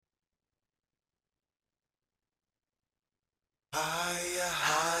Higher,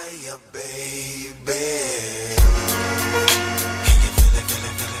 higher, baby. Can you feel it, feel it, feel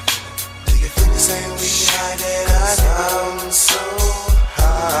it, feel it? Do you feel the same way I did? I'm so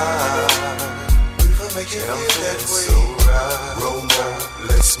high. Reefer make you feel that way. So right. Roll more,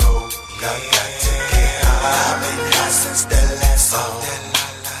 let's smoke. Got to get high. I've been high since the last song.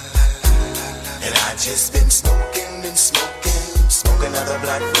 And I just been smoking, smoke another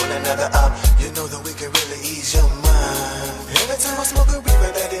blunt, roll another up. You know that we can really ease your mind. Every time I smoke a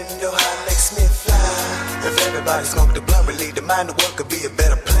reefer, that Indo high makes me fly. If everybody smoked the blunt, relieve the mind, the world could be a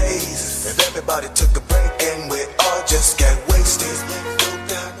better place. If everybody took a break and we all just get wasted.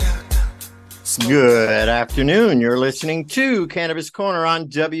 Good afternoon. You're listening to Cannabis Corner on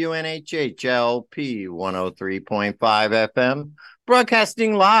WNHH LP 103.5 FM,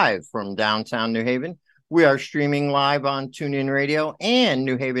 broadcasting live from downtown New Haven. We are streaming live on TuneIn Radio and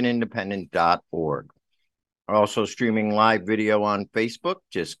newhavenindependent.org. Also streaming live video on Facebook.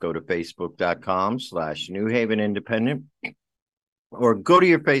 Just go to facebook.com/New Haven Independent or go to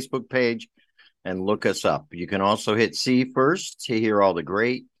your Facebook page and look us up. You can also hit see first to hear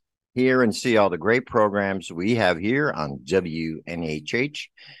and see all the great programs we have here on WNHH.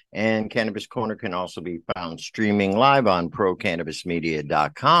 And Cannabis Corner can also be found streaming live on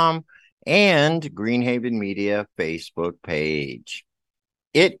procannabismedia.com and Greenhaven Media Facebook page.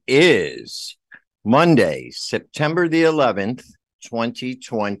 It is Monday, September the 11th,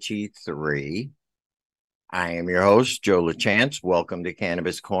 2023. I am your host, Joe LaChance. Welcome to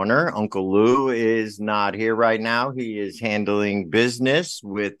Cannabis Corner. Uncle Lou is not here right now. He is handling business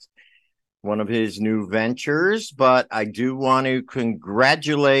with one of his new ventures, but I do want to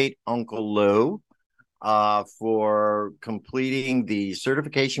congratulate Uncle Lou for completing the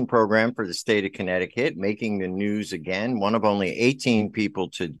certification program for the state of Connecticut, making the news again, one of only 18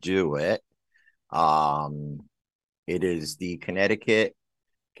 people to do it. It is the Connecticut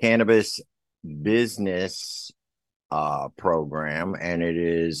Cannabis Business program, and it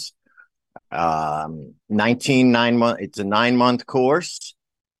is 9 months. It's a 9-month course.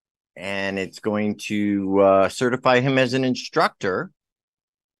 And it's going to certify him as an instructor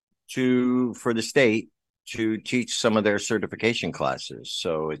for the state to teach some of their certification classes.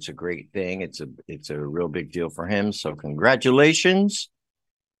 So it's a great thing. It's a real big deal for him. So congratulations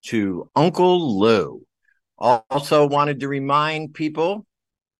to Uncle Lou. Also wanted to remind people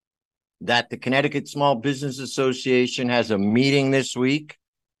that the Connecticut Small Business Association has a meeting this week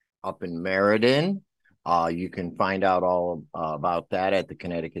up in Meriden. You can find out all about that at the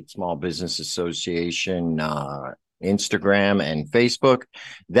Connecticut Small Business Association Instagram and Facebook.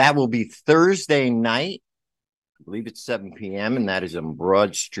 That will be Thursday night. I believe it's 7 p.m. and that is on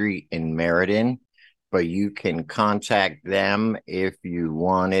Broad Street in Meriden. But you can contact them if you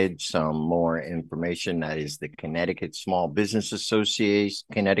wanted some more information. That is the Connecticut Small Business Association,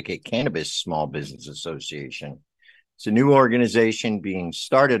 Connecticut Cannabis Small Business Association. It's a new organization being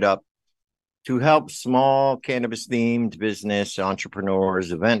started up to help small cannabis-themed business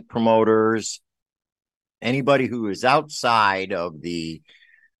entrepreneurs, event promoters, anybody who is outside of the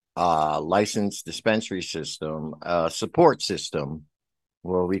licensed dispensary system, support system,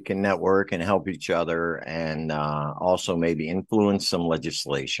 where we can network and help each other and also maybe influence some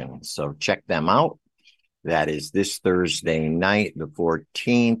legislation. So check them out. That is this Thursday night, the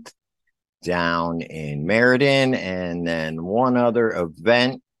 14th, down in Meriden. And then one other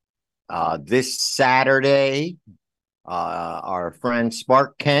event this Saturday, our friend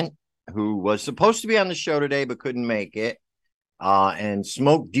Spark Kent, who was supposed to be on the show today but couldn't make it, and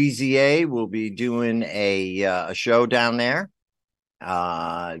Smoke DZA will be doing a show down there.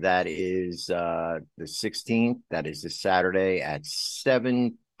 That is the 16th. That is this Saturday at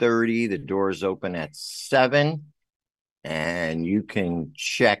 7:30. The doors open at 7, and you can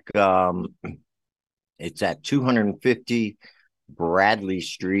check. It's at 250 Bradley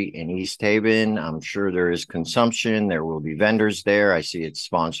Street in East Haven. I'm sure there is consumption. There will be vendors there. I see it's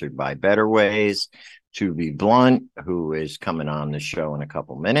sponsored by Better Ways. To Be Blunt, who is coming on the show in a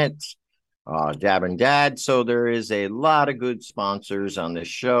couple minutes. Dab and Dad. So there is a lot of good sponsors on this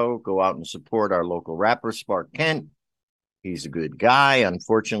show. Go out and support our local rapper, Spark Kent. He's a good guy.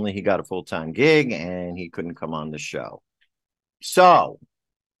 Unfortunately, he got a full-time gig and he couldn't come on the show. So,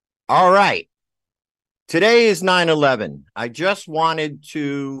 all right. Today is 9/11. I just wanted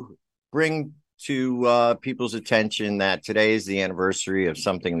to bring to people's attention that today is the anniversary of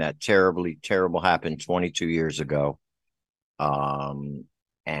something that terrible happened 22 years ago. And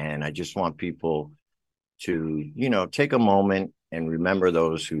I just want people to, take a moment and remember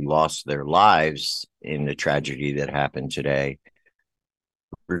those who lost their lives in the tragedy that happened today.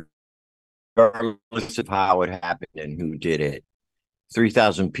 regardless of how it happened and who did it.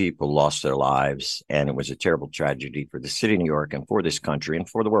 3,000 people lost their lives, and it was a terrible tragedy for the city of New York and for this country and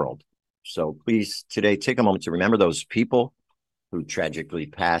for the world. So please, today, take a moment to remember those people who tragically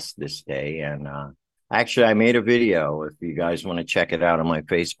passed this day. And actually, I made a video. If you guys want to check it out on my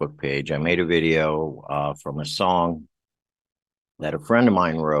Facebook page, I made a video from a song that a friend of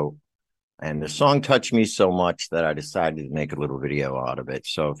mine wrote. And the song touched me so much that I decided to make a little video out of it.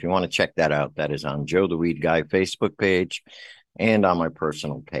 So if you want to check that out, that is on Joe the Weed Guy Facebook page and on my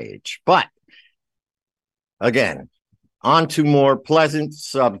personal page. But again, on to more pleasant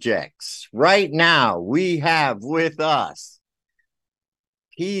subjects. Right now, we have with us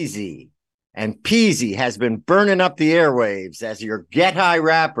Peasy. And Peasy has been burning up the airwaves as your get high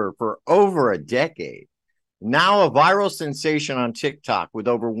rapper for over a decade. Now a viral sensation on TikTok with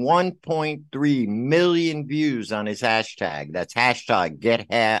over 1.3 million views on his hashtag. That's hashtag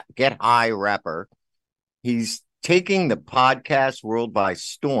get high rapper. He's taking the podcast world by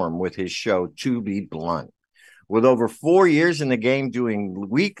storm with his show To Be Blunt. With over 4 years in the game doing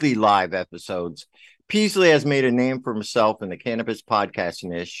weekly live episodes, Peasy has made a name for himself in the cannabis podcast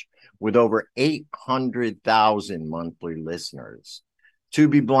niche with over 800,000 monthly listeners. To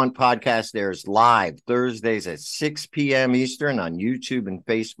Be Blunt podcast airs live Thursdays at 6 p.m. Eastern on YouTube and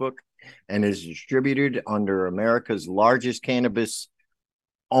Facebook and is distributed under America's largest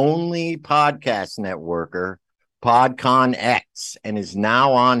cannabis-only podcast networker, PodCon X, and is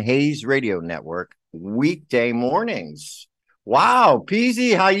now on Hayes Radio Network weekday mornings. Wow,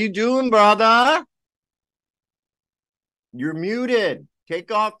 Peasy, how you doing, brother? You're muted.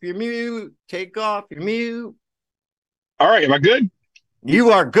 Take off your mute. Take off your mute. All right, am I good?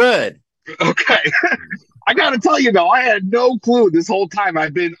 You are good. Okay. I got to tell you, though, I had no clue this whole time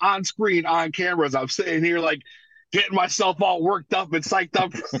I've been on screen, on cameras. I'm sitting here like getting myself all worked up and psyched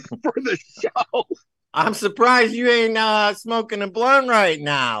up for the show. I'm surprised you ain't smoking a blunt right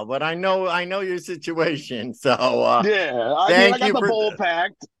now, but I know your situation. So yeah, I got the bowl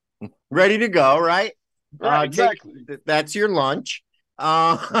packed, ready to go, right? Right, exactly. That's your lunch.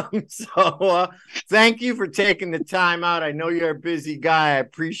 Thank you for taking the time out. I know you're a busy guy. I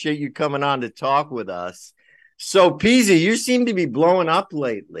appreciate you coming on to talk with us. So, Peasy, you seem to be blowing up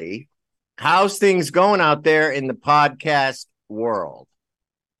lately. How's things going out there in the podcast world?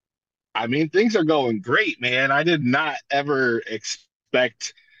 I mean, things are going great, man. I did not ever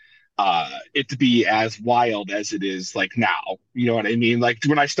expect it to be as wild as it is like now. You know what I mean? Like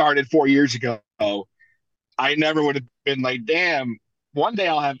when I started 4 years ago, I never would have been like, damn, one day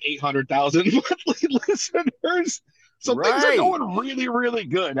I'll have 800,000 monthly listeners. So things are going really, really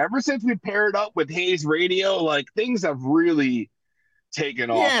good. Ever since we paired up with Hayes Radio, like things have really taken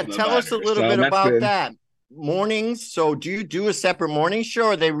off. Yeah, tell us a little bit about that. Mornings. So do you do a separate morning show,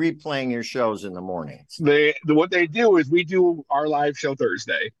 or are they replaying your shows in the mornings? What they do is we do our live show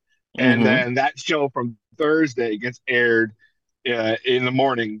Thursday, and then that show from Thursday gets aired in the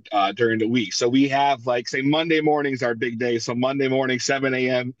morning during the week. So we have, like, say, Monday mornings are big day. So Monday morning, 7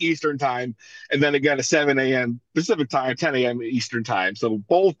 a.m. Eastern time, and then again at 7 a.m. Pacific time, 10 a.m. Eastern time. So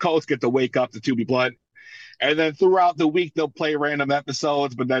both coasts get to wake up to Be Blunt. And then throughout the week, they'll play random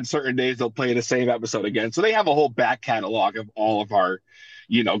episodes, but then certain days they'll play the same episode again. So they have a whole back catalog of all of our,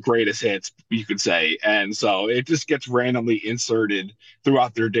 greatest hits, you could say. And so it just gets randomly inserted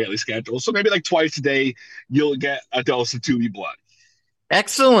throughout their daily schedule. So maybe like twice a day, you'll get a dose of Be Blunt.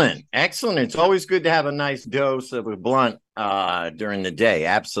 Excellent. It's always good to have a nice dose of a blunt during the day.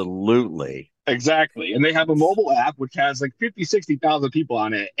 Absolutely. Exactly. And they have a mobile app which has like 50, 60,000 people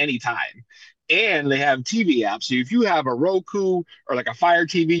on it at any time. And they have TV apps. So if you have a Roku or like a Fire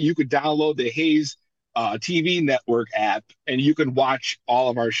TV, you could download the Hayes TV network app and you can watch all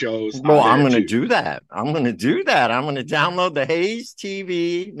of our shows. Well, I'm going to do that. I'm going to download the Hayes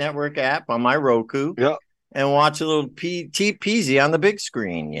TV network app on my Roku. Yep. And watch a little Peasy on the big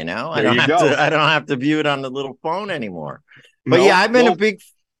screen, I don't have to view it on the little phone anymore. But I've been a big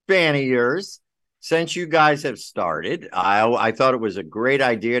fan of yours since you guys have started. I thought it was a great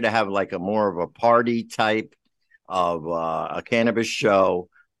idea to have like a more of a party type of a cannabis show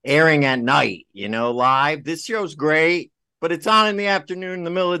airing at night, live. This show's great, but it's on in the afternoon, in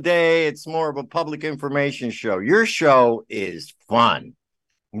the middle of the day. It's more of a public information show. Your show is fun.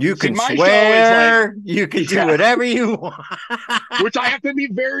 You can swear, you can do whatever you want. Which I have to be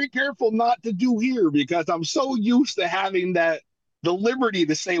very careful not to do here because I'm so used to having the liberty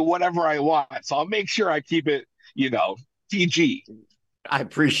to say whatever I want. So I'll make sure I keep it, PG. I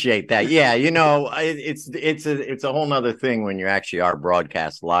appreciate that. Yeah, it's a whole nother thing when you actually are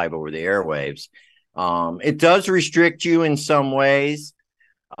broadcast live over the airwaves. It does restrict you in some ways.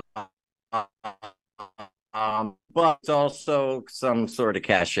 but it's also some sort of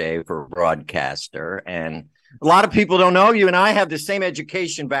cachet for a broadcaster. And a lot of people don't know you and I have the same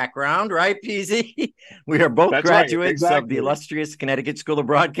education background, right, PZ? We are both That's right. graduates of the Exactly. illustrious Connecticut School of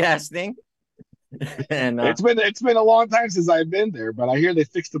Broadcasting. And It's been a long time since I've been there, but I hear they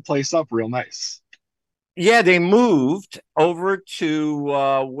fixed the place up real nice. yeah, they moved over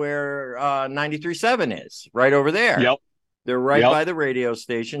to where 93.7 is, right over there. Yep. They're right Yep. by the radio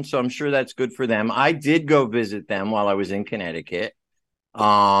station, so I'm sure that's good for them. I did go visit them while I was in Connecticut.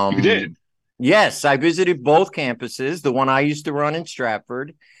 You did. Yes, I visited both campuses, the one I used to run in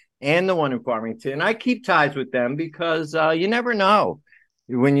Stratford and the one in Farmington. I keep ties with them because you never know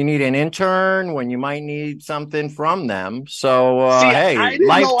when you need an intern, when you might need something from them. So, See, hey, I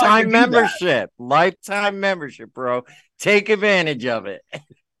didn't know I could do that. lifetime membership, bro. Take advantage of it.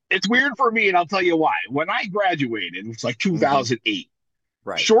 It's weird for me, and I'll tell you why. When I graduated, it's like Mhm. 2008.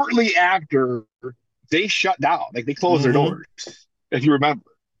 Right. Shortly after, they shut down. Like they closed their Mhm. doors, if you remember.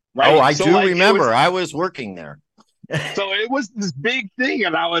 Oh, Right. I So do like remember. I was working there. so it was this big thing,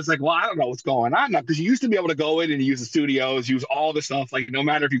 and I was like, well, I don't know what's going on now because you used to be able to go in and use the studios, use all the stuff. Like no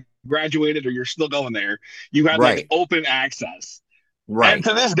matter if you graduated or you're still going there, you had like Right. open access. And Right.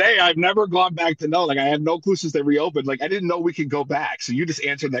 to this day, I've never gone back to know. Like I have no clue since they reopened. Like I didn't know we could go back. So you just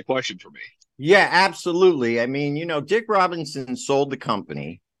answered that question for me. Yeah, absolutely. I mean, Dick Robinson sold the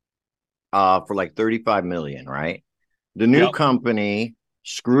company for like 35 million, right? The new Yep. company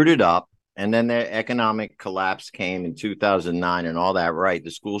screwed it up, and then the economic collapse came in 2009 and all that, right?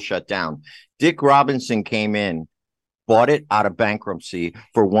 The school shut down. Dick Robinson came in, bought it out of bankruptcy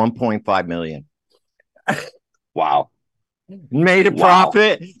for 1.5 million. Wow. Made a Wow.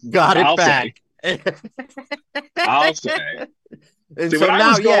 profit, got it I'll back. say. I'll say. And See, so when I now,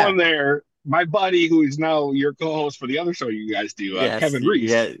 was yeah. going there, my buddy, who is now your co-host for the other show you guys do, Yes, Kevin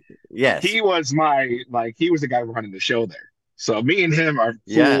Reese, yeah, yes, he was he was the guy running the show there. So me and him are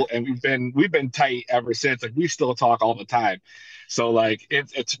yeah. cool, and we've been tight ever since. Like we still talk all the time. So like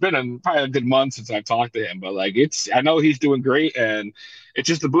it's been probably a good month since I've talked to him, but like I know he's doing great, and it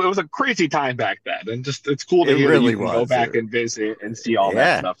was a crazy time back then, and just it's cool to It hear that you really can go was. back and visit and see all that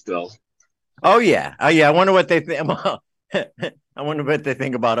Yeah. stuff still. Oh yeah. Oh yeah. I wonder what they think. I wonder what they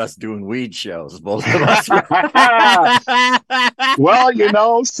think about us doing weed shows, both of us.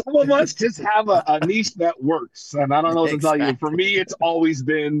 Well, some of us just have a niche that works, and I don't know what to tell you. For Exactly. me, it's always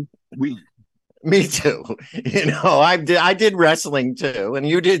been weed. Me too. I did wrestling too, and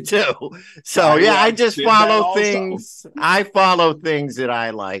you did too. So I yeah, I uh, just did that follow also. things. I follow things that I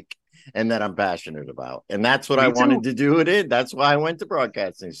like and that I'm passionate about. And that's what I Me wanted too. to do it in. That's why I went to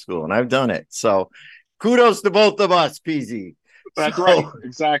broadcasting school and I've done it. So kudos to both of us, PZ. That's right. So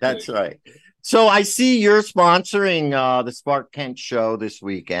Exactly. that's right. So I see you're sponsoring the Spark Kent show this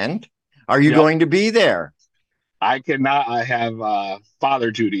weekend. Are you Yep. going to be there? I cannot. I have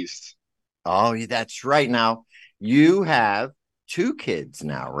father duties. Oh, that's right. Now you have two kids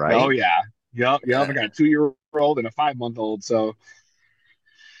now, Oh right? yeah. Yep. Yep. I got a 2 year old and a 5 month old. So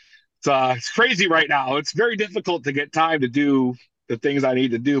it's crazy right now. It's very difficult to get time to do the things I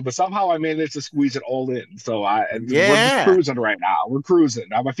need to do, but somehow I managed to squeeze it all in. So we're just Yeah, cruising right now. We're cruising.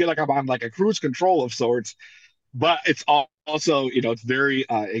 I feel like I'm on like a cruise control of sorts, but it's also it's very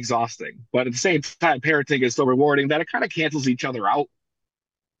exhausting. But at the same time, parenting is so rewarding that it kind of cancels each other out.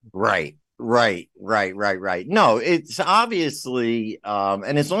 right. No, it's obviously,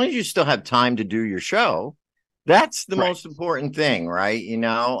 and as long as you still have time to do your show, that's the Right. most important thing, right?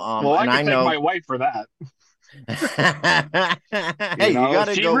 Well, I And I could thank my know, wife for that. hey, you got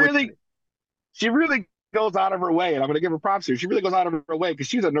to She go with, really goes out of her way, and I'm going to give her props here. She really goes out of her way because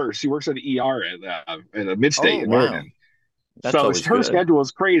she's a nurse. She works at the ER in a oh, mid-state in wow, Oregon. that's So always her good. schedule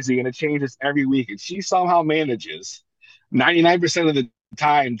is crazy, and it changes every week. And she somehow manages 99% of the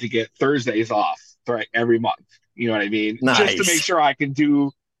time to get Thursdays off right every month. You know what I mean? Just to make Nice. sure I can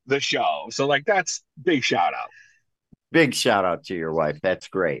do the show. So like that's big shout out. Big shout out to your wife. That's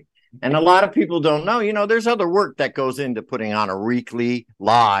great. And a lot of people don't know, there's other work that goes into putting on a weekly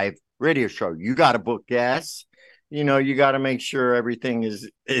live radio show. You got to book guests. You got to make sure everything is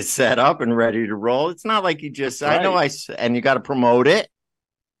set up and ready to roll. It's not like you just, That's right. and you got to promote it.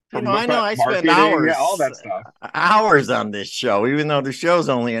 I know I spend Marketing, yeah, all that stuff. hours on this show, even though the show's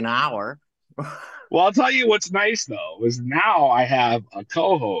only an hour. Well, I'll tell you what's nice though is now I have a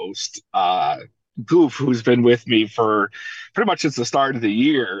co-host, Goof, who's been with me for pretty much since the start of the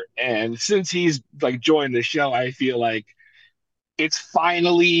year, and since he's like joined the show, I feel like it's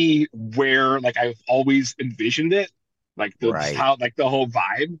finally where like I've always envisioned it, like the just Right. how like the whole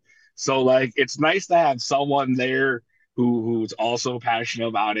vibe. So like it's nice to have someone there who's also passionate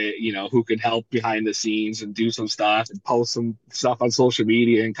about it, who can help behind the scenes and do some stuff and post some stuff on social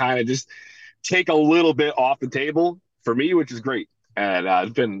media and kind of just take a little bit off the table for me, which is great. And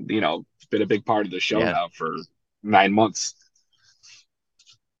it's been a big part of the show Yeah. now for 9 months.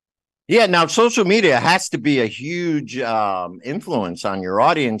 Yeah, now social media has to be a huge influence on your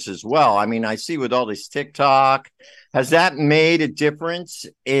audience as well. I mean, I see with all this TikTok, has that made a difference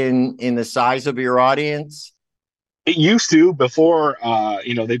in the size of your audience? It used to before,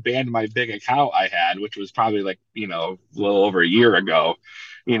 they banned my big account I had, which was probably like, a little over a year ago,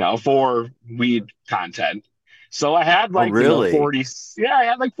 for weed content. So I had Oh, like, really? 40, yeah, I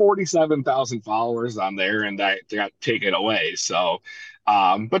had like 47,000 followers on there and that got taken away. So,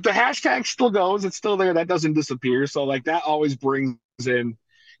 but the hashtag still goes, it's still there. That doesn't disappear. So like that always brings in,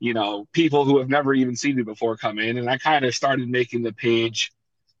 people who have never even seen me before come in. And I kind of started making the page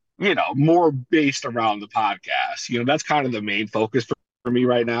more based around the podcast. That's kind of the main focus for me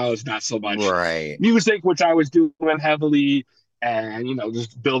right now is not so much Right. music, which I was doing heavily, and,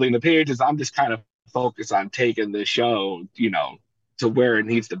 just building the pages. I'm just kind of focused on taking the show, to where it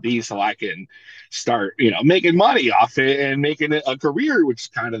needs to be so I can start, making money off it and making it a career, which is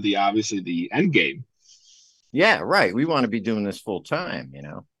kind of obviously the end game. Yeah, right. We want to be doing this full time,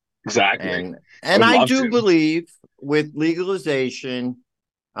 Exactly. I And would I love do to. believe with legalization,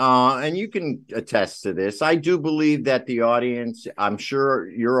 and you can attest to this. I do believe that the audience, I'm sure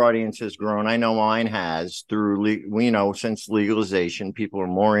your audience has grown. I know mine has since legalization, people are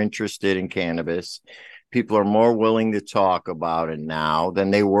more interested in cannabis. People are more willing to talk about it now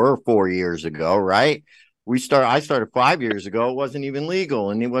than they were 4 years ago, right? I started 5 years ago. It wasn't even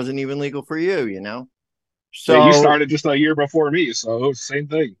legal, and it wasn't even legal for you. Yeah, you So started just a year before me, so same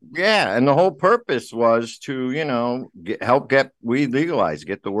thing. yeah, and the whole purpose was to, help get weed legalized,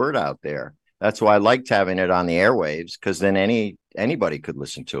 get the word out there. That's why I liked having it on the airwaves, because then anybody could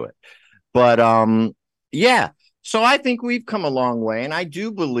listen to it. But yeah. So I think we've come a long way, and I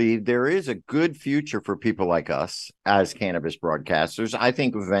do believe there is a good future for people like us as cannabis broadcasters. I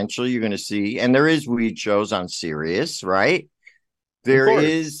think eventually you're going to see, and there is weed shows on Sirius, right? Of There course.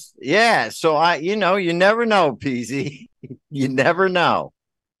 is, yeah. So you never know, PZ. You never know.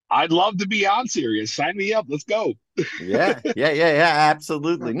 I'd love to be on Sirius. Sign me up. Let's go. Yeah,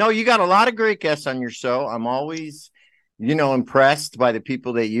 absolutely. No, you got a lot of great guests on your show. I'm always, impressed by the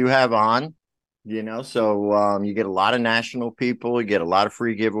people that you have on, so you get a lot of national people, you get a lot of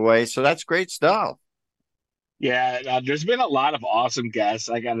free giveaways. So that's great stuff. Yeah, there's been a lot of awesome guests.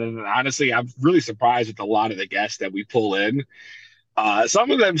 Honestly, I'm really surprised with a lot of the guests that we pull in.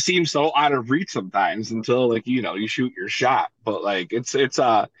 Some of them seem so out of reach sometimes until like you shoot your shot. But like it's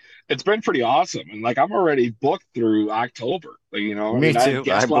been pretty awesome. And like I'm already booked through October. Like, I Me mean I have too. I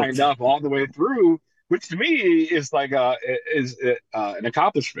guests lined booked. up all the way through, which to me is like an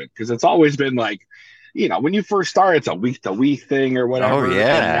accomplishment because it's always been like, when you first start, it's a week to week thing or Oh whatever. And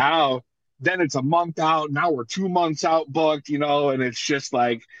yeah. now then it's a month out. Now we're 2 months out booked, and it's just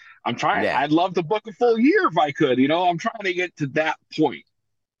like Yeah. I'd love to book a full year if I could, I'm trying to get to that point.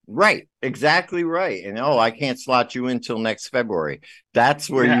 Right. Exactly right. And I can't slot you in till next February. That's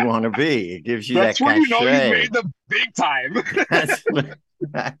where you Yeah. want to be. It gives you that That's where you've cachet. made the big time. That's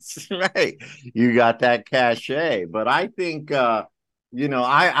that's right. You got that cachet. But I think I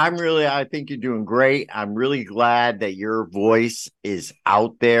think you're doing great. I'm really glad that your voice is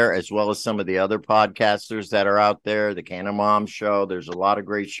out there as well as some of the other podcasters that are out there. The Canna Mom show. There's a lot of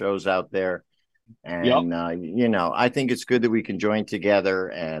great shows out there. Yep. And I think it's good that we can join together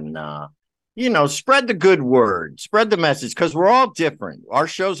and spread the good word, spread the message, because we're all different. Our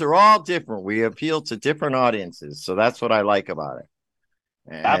shows are all different. We appeal to different audiences. So that's what I like about it.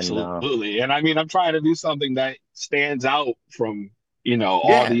 And Absolutely. And I mean, I'm trying to do something that stands out from, all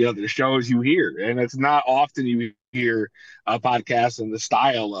yeah, the other shows you hear. And it's not often you hear a podcast in the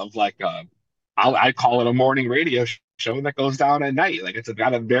style of like, I call it a morning radio show that goes down at night. Like it's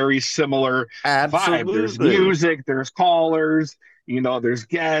got a very similar vibe. There's absolutely. music, there's callers, there's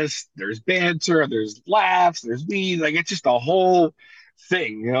guests, there's banter, there's laughs, there's me. Like it's just a whole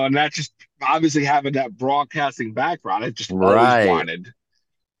thing, and that's just obviously having that broadcasting background. Right.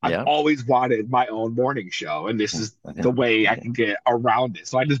 I've Yeah. always wanted my own morning show, and this is the way I can get around it.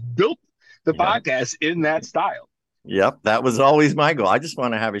 So I just built the Yeah. podcast in that style. Yep. That was always my goal. I just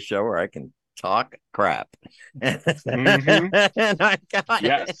want to have a show where I can talk crap. And Hmm. I got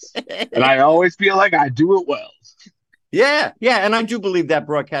Yes. And it. I always feel like I do it well. Yeah, and I do believe that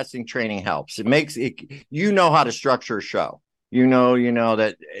broadcasting training helps. It makes it how to structure a show.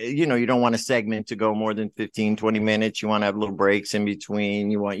 That you don't want a segment to go more than 15, 20 minutes. You want to have little breaks in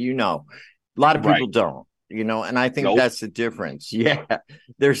between. A lot of people Right. don't. and I think Nope. that's the difference. Yeah,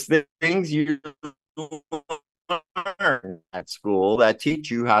 there's things you learn at school that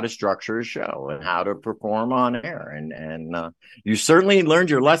teach you how to structure a show and how to perform on air, and you certainly learned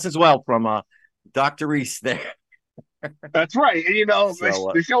your lessons well from Dr. Reese there. That's right. And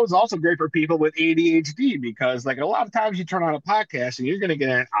So the show is also great for people with ADHD because like a lot of times you turn on a podcast and you're going to get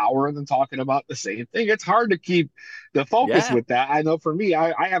an hour of them talking about the same thing. It's hard to keep the focus yeah, with that. I know for me,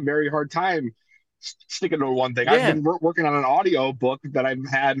 I have a very hard time sticking to one thing. I've yeah, been working on an audio book that I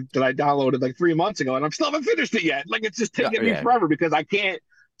downloaded like 3 months ago, and I'm still haven't finished it yet. Like it's just yeah, taking me yeah. forever because I can't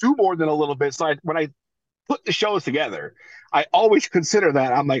do more than a little bit. So when I put the shows together, I always consider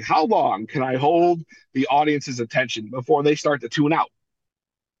that. I'm like, how long can I hold the audience's attention before they start to tune out?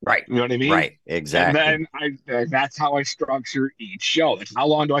 Right, You know what I mean? right, And exactly. then that's how I structure each show. Like, how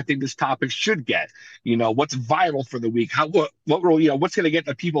long do I think this topic should get? What's viral for the week? What role, what's going to get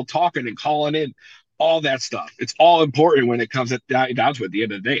the people talking and calling in? All that stuff. It's all important when it comes down to it. At the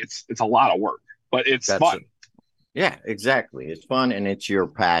end of the day, it's a lot of work, but it's That's fun. Yeah, exactly. It's fun and it's your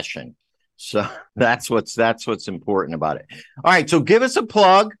passion. So that's what's important about it. All right, so give us a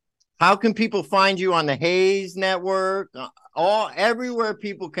plug. How can people find you on the Hayes Network? All everywhere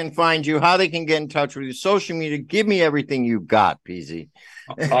people can find you, how they can get in touch with you, social media. Give me everything you got, PZ.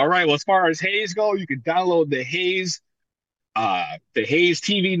 All right. Well, as far as Hayes go, you can download the Hayes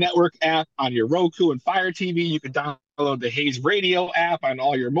TV network app on your Roku and Fire TV. You can download the Hayes Radio app on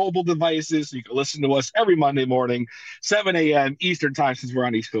all your mobile devices. You can listen to us every Monday morning, 7 a.m. Eastern time, since we're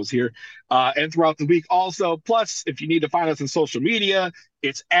on East Coast here, and throughout the week also. Plus, if you need to find us on social media,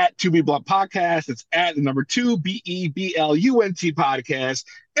 it's at 2B Blunt Podcast. It's at the number 2BEBLUNT Podcast,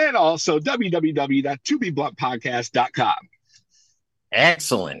 and also www.2bbluntpodcast.com.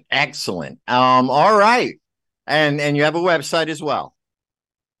 Excellent, excellent. All right. And you have a website as well.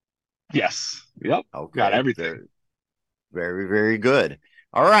 Yes. Yep. Got Okay. everything. Very, very good.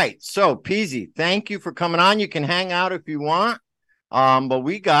 All right. So, Peasy, thank you for coming on. You can hang out if you want. But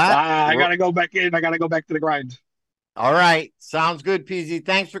I gotta go back in. I gotta go back to the grind. All right. Sounds good, Peasy.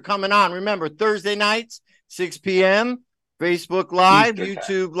 Thanks for coming on. Remember, Thursday nights, 6 p.m., Facebook Live, Eastern time.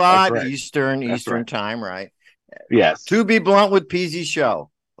 YouTube That's Live, right. Eastern Right. time, right? Yes. To Be Blunt with Peasy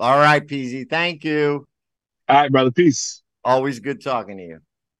Show. All right, Peasy. Thank you. All right, brother. Peace. Always good talking to you.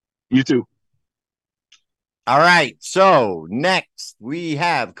 You too. All right. So next we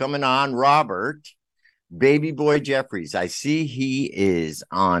have coming on Robert Baby Boy Jeffries. I see he is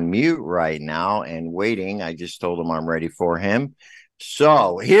on mute right now and waiting. I just told him I'm ready for him.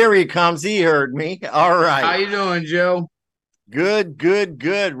 So here he comes. He heard me. All right. How you doing, Joe? Good, good,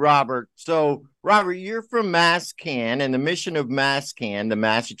 good, Robert. So, Robert, you're from MassCan, and the mission of MassCan, the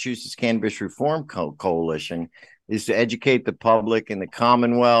Massachusetts Cannabis Reform Coalition, is to educate the public and the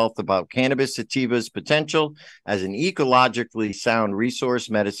Commonwealth about cannabis sativa's potential as an ecologically sound resource,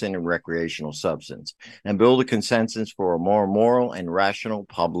 medicine, and recreational substance, and build a consensus for a more moral and rational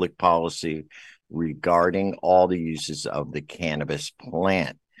public policy regarding all the uses of the cannabis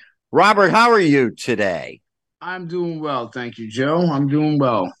plant. Robert, how are you today? I'm doing well, thank you, Joe. I'm doing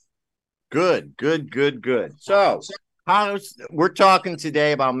well. Good, good, good, good. So, we're talking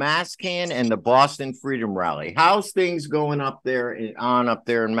today about MassCan and the Boston Freedom Rally. How's things going up there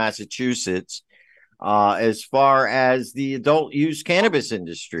in Massachusetts as far as the adult use cannabis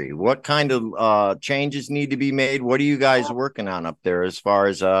industry? What kind of changes need to be made? What are you guys working on up there as far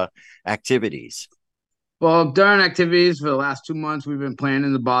as activities? Well, during activities for the last 2 months, we've been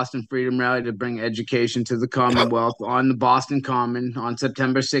planning the Boston Freedom Rally to bring education to the Commonwealth on the Boston Common on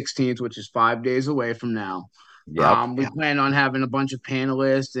September 16th, which is 5 days away from now. Yep. We plan on having a bunch of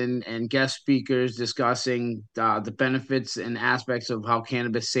panelists and guest speakers discussing the benefits and aspects of how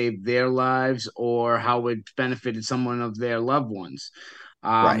cannabis saved their lives or how it benefited someone of their loved ones.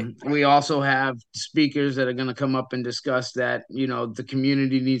 Right. We also have speakers that are going to come up and discuss that, the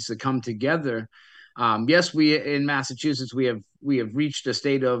community needs to come together. Yes, we in Massachusetts we have reached a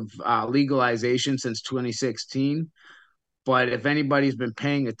state of legalization since 2016. But if anybody's been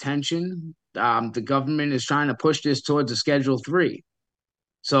paying attention, the government is trying to push this towards a Schedule 3.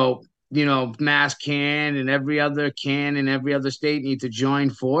 So, MassCan and every other state need to join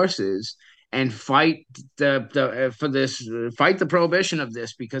forces and fight fight the prohibition of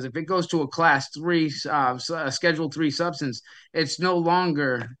this, because if it goes to a Class 3 Schedule 3 substance, it's no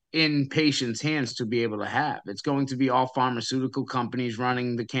longer in patients' hands to be able to have. It's going to be all pharmaceutical companies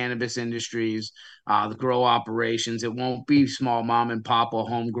running the cannabis industries, the grow operations. It won't be small mom and pop or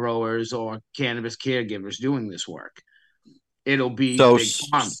home growers or cannabis caregivers doing this work. It'll be big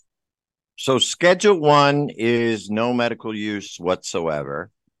pharma. So Schedule 1 is no medical use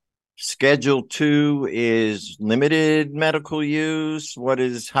whatsoever. Schedule 2 is limited medical use.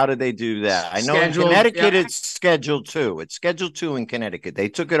 How do they do that? I know in Connecticut it's Schedule 2. It's Schedule 2 in Connecticut. They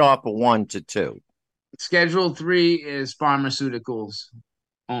took it off of 1 to 2. Schedule 3 is pharmaceuticals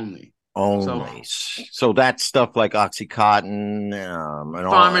only. So that's stuff like Oxycontin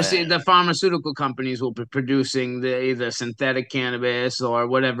and the pharmaceutical companies will be producing either synthetic cannabis or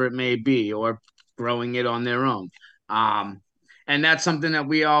whatever it may be, or growing it on their own. And that's something that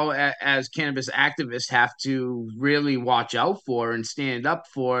we all, as cannabis activists, have to really watch out for and stand up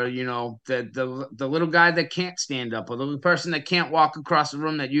for. You know, the little guy that can't stand up, or the little person that can't walk across the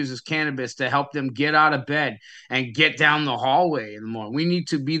room, that uses cannabis to help them get out of bed and get down the hallway in the morning. We need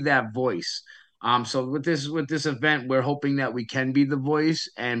to be that voice. So with this event, we're hoping that we can be the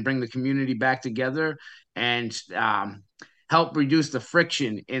voice and bring the community back together and help reduce the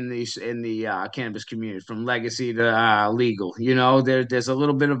friction in the cannabis community, from legacy to legal. You know, there's a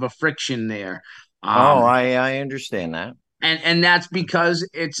little bit of a friction there. I understand that, and that's because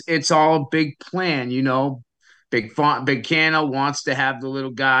it's all a big plan. You know, Big Canna wants to have the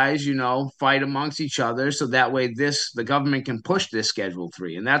little guys, you know, fight amongst each other, so that way the government can push this Schedule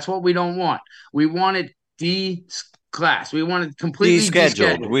 3, and that's what we don't want. We want it class. We want it completely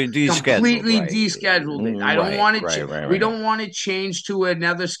descheduled. We completely descheduled it. I don't want it. We Right. don't want it changed to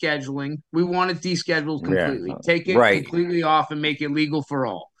another scheduling. We want it descheduled completely. Take it completely off and make it legal for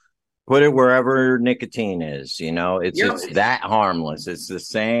all. Put it wherever nicotine is. You know, it's that harmless. It's the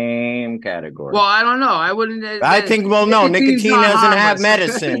same category. Well, I don't know. I wouldn't. I think. Well, no, nicotine doesn't have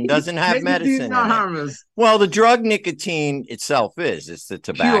medicine. Doesn't have medicine. Not harmless. Well, the drug nicotine itself is. It's the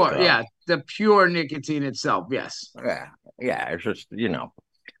tobacco. Pure, the pure nicotine itself. Yes. Yeah. It's just, you know.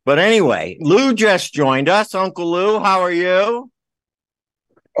 But anyway, Lou just joined us. Uncle Lou, how are you?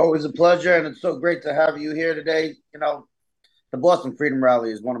 Always a pleasure, and it's so great to have you here today. You know, the Boston Freedom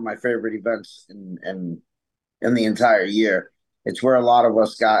Rally is one of my favorite events in the entire year. It's where a lot of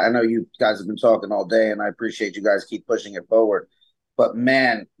us got. I know you guys have been talking all day, and I appreciate you guys keep pushing it forward. But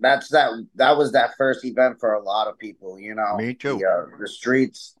man, that was that first event for a lot of people. You know, me too.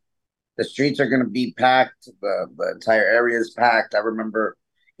 The streets are going to be packed. The entire area is packed. I remember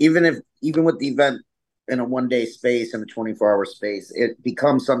even with the event in a 1-day space, in a 24-hour space, it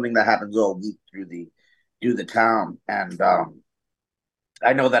becomes something that happens all week through the town. And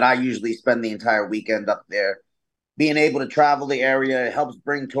I know that I usually spend the entire weekend up there. Being able to travel the area, it helps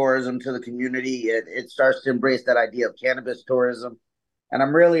bring tourism to the community. It starts to embrace that idea of cannabis tourism. And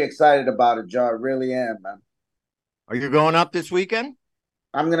I'm really excited about it, Joe. I really am, man. Are you going up this weekend?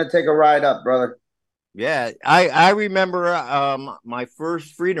 I'm going to take a ride up, brother. Yeah, I remember my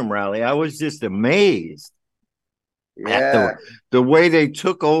first Freedom Rally. I was just amazed at the way they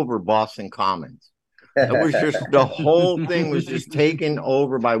took over Boston Commons. It was just, the whole thing was just taken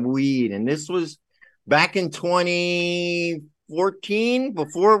over by weed. And this was back in 2014,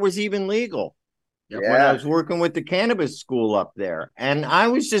 before it was even legal. When I was working with the cannabis school up there. And I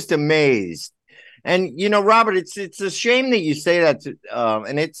was just amazed. And, you know, Robert, it's a shame that you say that.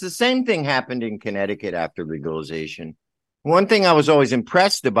 And it's the same thing happened in Connecticut after legalization. One thing I was always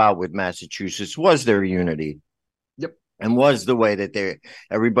impressed about with Massachusetts was their unity. Yep. And was the way that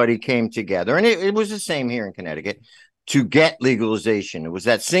everybody came together. And it was the same here in Connecticut to get legalization. It was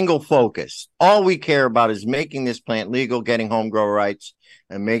that single focus. All we care about is making this plant legal, getting home grow rights,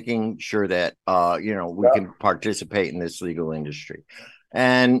 and making sure that, we can participate in this legal industry.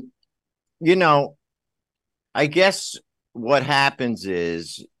 And, you know, I guess what happens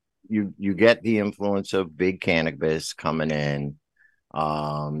is you get the influence of big cannabis coming in.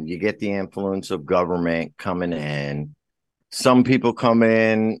 You get the influence of government coming in. Some people come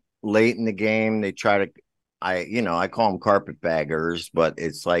in late in the game. They try to, I call them carpetbaggers, but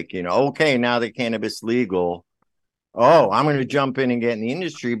it's like, okay, now the cannabis legal. Oh, I'm going to jump in and get in the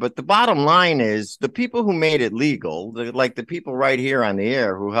industry. But the bottom line is the people who made it legal, like the people right here on the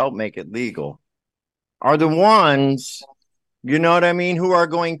air who helped make it legal, are the ones, you know what I mean, who are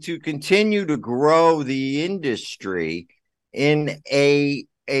going to continue to grow the industry in a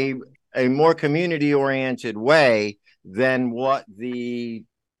more community-oriented way than what the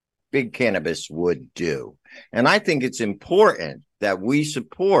big cannabis would do. And I think it's important that we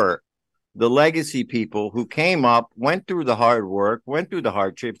support the legacy people who came up, went through the hard work, went through the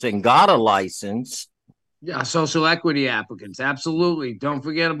hardships, and got a license. Yeah, social equity applicants. Absolutely. Don't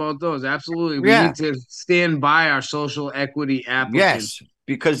forget about those. Absolutely. We need to stand by our social equity applicants. Yes,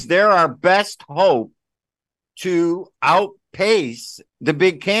 because they're our best hope to outpace the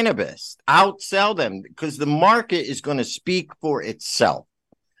big cannabis, outsell them, because the market is going to speak for itself.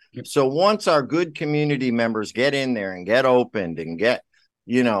 Yep. So once our good community members get in there and get opened and get,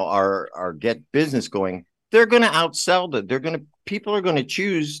 or get business going, they're going to outsell it. People are going to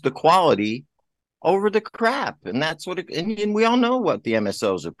choose the quality over the crap, and that's and we all know what the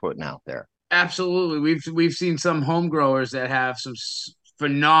MSOs are putting out there. Absolutely. We've seen some home growers that have some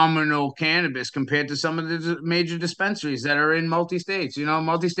phenomenal cannabis compared to some of the major dispensaries that are in multi-states.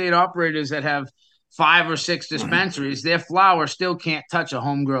 Multi-state operators that have 5 or 6 dispensaries, their flower still can't touch a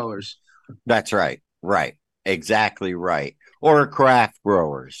home growers. That's right. Right. Exactly right. Or craft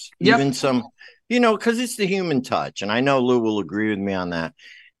growers. Yep. Even some, because it's the human touch. And I know Lou will agree with me on that.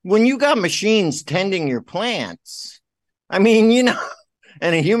 When you got machines tending your plants, I mean,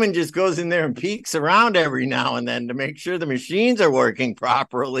 and a human just goes in there and peeks around every now and then to make sure the machines are working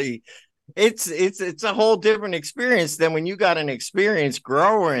properly. It's a whole different experience than when you got an experienced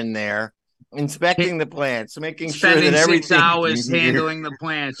grower in there inspecting the plants, making sure that everything 6 hours handling the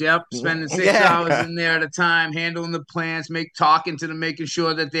plants. Yep, spending 6 hours in there at a time handling the plants, talking to them, making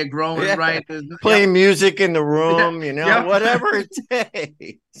sure that they're growing right. Playing music in the room, whatever it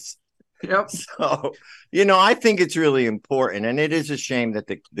takes. Yep. So, I think it's really important, and it is a shame that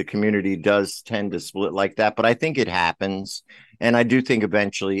the community does tend to split like that, but I think it happens, and I do think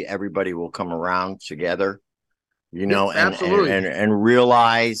eventually everybody will come around together, absolutely. and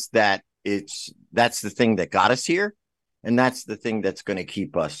realize that that's the thing that got us here, and that's the thing that's going to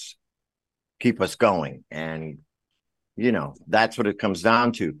keep us going, and that's what it comes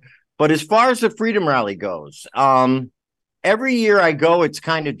down to. But as far as the Freedom Rally goes, every year I go, it's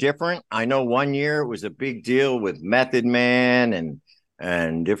kind of different. I know one year it was a big deal with Method Man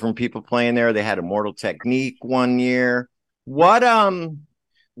and different people playing there. They had Immortal Technique one year.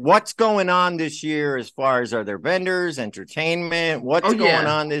 What's going on this year as far as, are there vendors, entertainment? What's going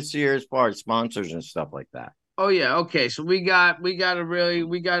on this year as far as sponsors and stuff like that? Oh yeah, okay. So we got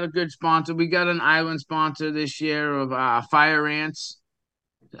a good sponsor. We got an island sponsor this year of Fire Ants.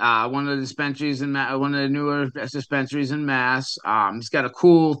 One of the dispensaries one of the newer dispensaries in Mass. He's got a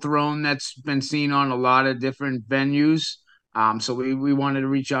cool throne that's been seen on a lot of different venues. So we wanted to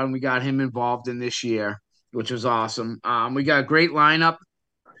reach out and we got him involved in this year, which was awesome. We got a great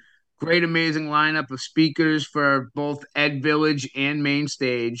amazing lineup of speakers for both Ed Village and Main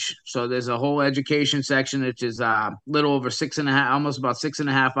Stage. So there's a whole education section, which is a little over 6.5, almost about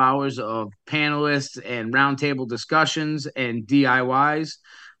 6.5 hours of panelists and roundtable discussions and DIYs.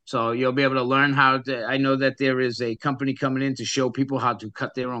 So you'll be able to learn I know that there is a company coming in to show people how to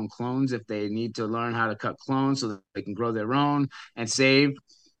cut their own clones if they need to learn how to cut clones so that they can grow their own and save.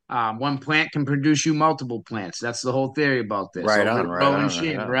 One plant can produce you multiple plants. That's the whole theory about this. Right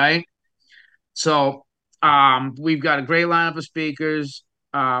right? So we've got a great lineup of speakers.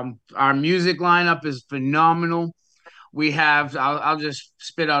 Our music lineup is phenomenal. We have, I'll just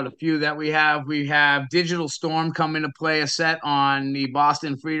spit out a few that we have. We have Digital Storm coming to play a set on the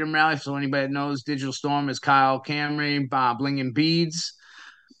Boston Freedom Rally. So anybody that knows Digital Storm is Kyle Camry, Bling and Beads.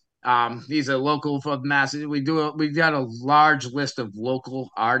 These are local from Massachusetts. We got a large list of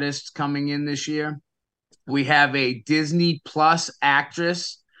local artists coming in this year. We have a Disney Plus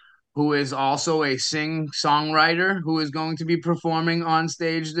actress who is also a songwriter who is going to be performing on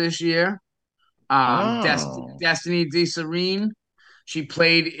stage this year. Destiny D. Serene. She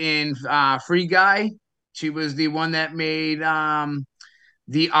played in Free Guy. She was the one that made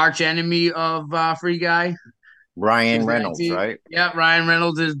the arch enemy of Free Guy. Ryan Reynolds, right? Yeah, Ryan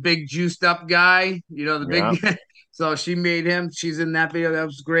Reynolds is big juiced up guy. The big. So she made him. She's in that video. That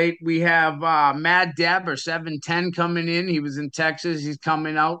was great. We have Mad Deb or 710 coming in. He was in Texas. He's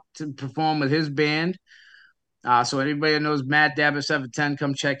coming out to perform with his band. So anybody that knows Mad Deb or 710,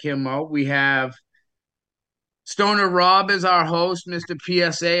 come check him out. We have Stoner Rob as our host, Mr.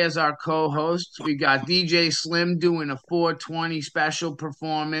 PSA as our co-host. We got DJ Slim doing a 420 special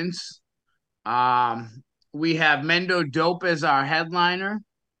performance. We have Mendo Dope as our headliner.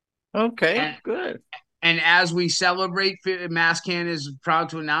 Okay, good. And as we celebrate, Masscan is proud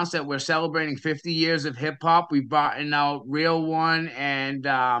to announce that we're celebrating 50 years of hip hop. We brought in out Real One and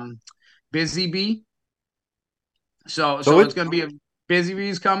Busy Bee. So it's going to be Busy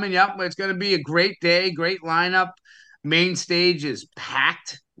Bee's coming. Yep, it's going to be a great day, great lineup. Main Stage is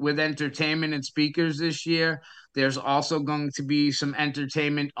packed with entertainment and speakers this year. There's also going to be some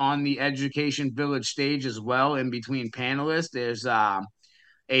entertainment on the Education Village stage as well. In between panelists, there's a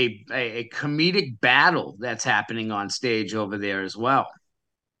comedic battle that's happening on stage over there as well.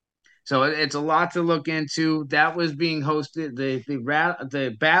 So it's a lot to look into. That was being hosted.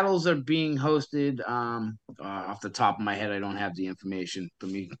 The battles are being hosted. Off the top of my head, I don't have the information.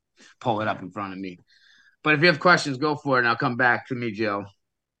 Let me pull it up in front of me. But if you have questions, go for it, and I'll come back to me, Joe.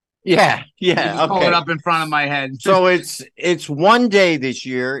 Yeah, You can just yeah, pull it okay. up in front of my head. So it's one day this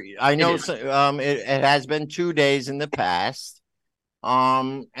year. I know is. it has been 2 days in the past.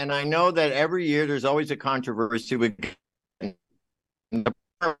 And I know that every year there's always a controversy with the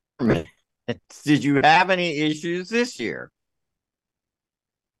permit. Did you have any issues this year?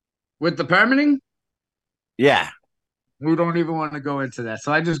 With the permitting, Yeah. we don't even want to go into that.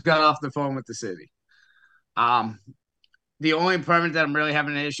 So I just got off the phone with the city. Um, the only permit that I'm really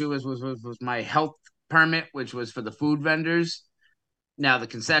having an issue with was my health permit, which was for the food vendors. Now the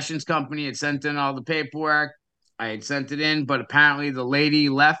concessions company had sent in all the paperwork. I had sent it in, but apparently the lady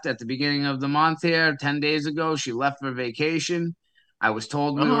left at the beginning of the month here 10 days ago. She left for vacation. I was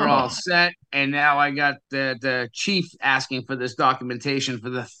told we were all Oh, set, and now I got the chief asking for this documentation for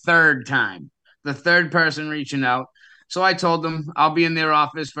the third time, the third person reaching out. So I told them I'll be in their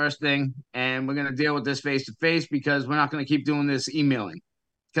office first thing, and we're going to deal with this face to face because we're not going to keep doing this emailing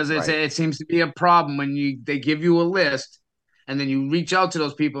because right. it seems to be a problem when they give you a list and then you reach out to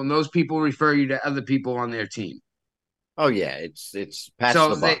those people and those people refer you to other people on their team. Oh yeah, it's past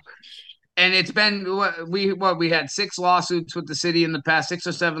So the buck. and it's been we had 6 lawsuits with the city in the past, 6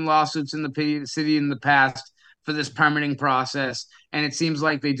 or 7 lawsuits in the city in the past for this permitting process, and it seems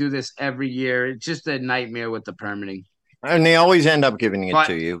like they do this every year. It's just a nightmare with the permitting, And they always end up giving it but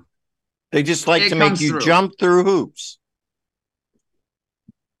to you. They just like to it make comes you through. jump through hoops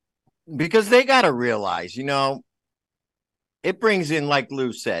because they got to realize, it brings in, like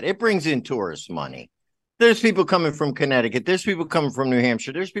Lou said, it brings in tourist money. There's people coming from Connecticut. There's people coming from New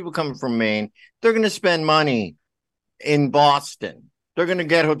Hampshire. There's people coming from Maine. They're going to spend money in Boston. They're going to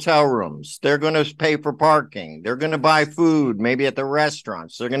get hotel rooms. They're going to pay for parking. They're going to buy food, maybe at the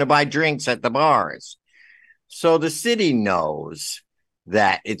restaurants. They're going to buy drinks at the bars. So the city knows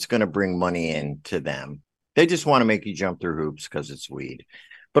that it's going to bring money in to them. They just want to make you jump through hoops because it's weed.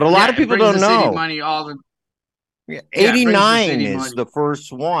 But a lot of Yeah, it people brings the don't city know. money all the Yeah, yeah, it brings the 89 city is money. the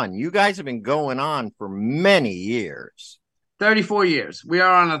first one. You guys have been going on for many years. 34 years. We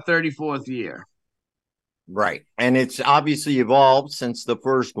are on a 34th year. Right. And it's obviously evolved since the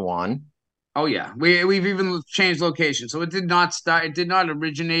first one. Oh yeah, we've even changed location. So it did not start. It did not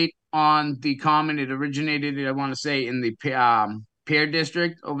originate on the common. It originated, I want to say, in the Pier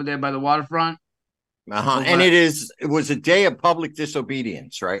District over there by the waterfront. And Over, it was a day of public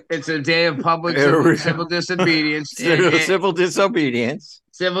disobedience, right? it's a day of public civil disobedience. Civil disobedience.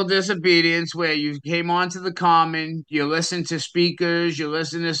 Civil disobedience, where you came onto the common, you listened to speakers, you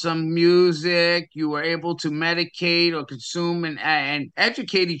listened to some music, you were able to medicate or consume and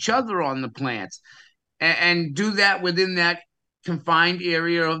educate each other on the plants. And do that within that confined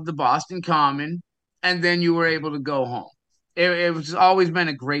area of the Boston Common, and then you were able to go home. It was always been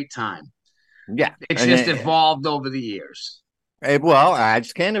a great time. Yeah. It's And just evolved over the years. well,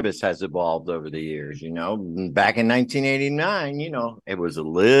 as cannabis has evolved over the years, back in 1989, it was a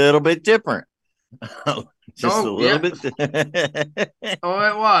little bit different. Just a Oh little yeah. bit. Oh,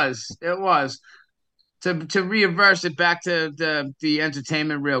 it was. It was. To reverse it back to the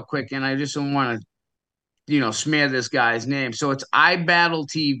entertainment real quick, and I just don't want to smear this guy's name. So it's iBattle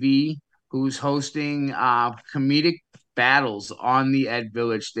TV who's hosting comedic battles on the Ed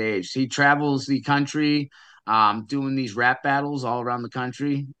Village stage. He travels the country doing these rap battles all around the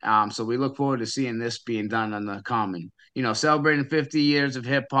country. So we look forward to seeing this being done on the common. Celebrating 50 years of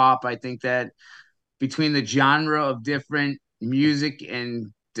hip hop. I think that between the genre of different music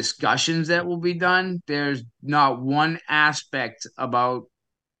and discussions that will be done, there's not one aspect about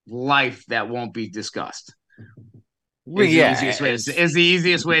life that won't be discussed. Well, yeah. Is the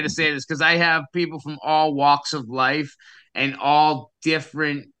easiest way to say this because I have people from all walks of life and all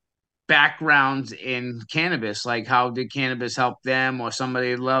different backgrounds in cannabis. Like how did cannabis help them, or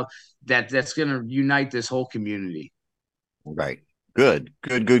somebody love that's going to unite this whole community. Right. Good.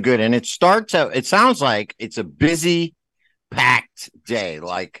 And it starts out, it sounds like it's a busy, packed day.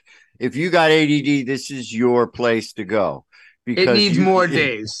 Like if you got ADD, this is your place to go. Because it needs more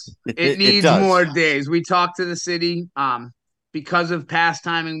days. It needs more days. We talked to the city because of past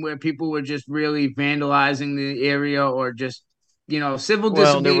timing where people were just really vandalizing the area or just, civil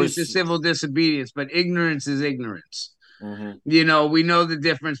disobedience is civil disobedience, but ignorance is ignorance. Mm-hmm. We know the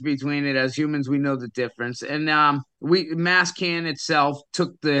difference between it. As humans, we know the difference. And MassCan itself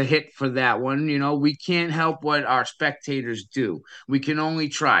took the hit for that one. We can't help what our spectators do. We can only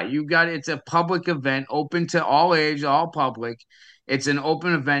try. It's a public event open to all age, all public. It's an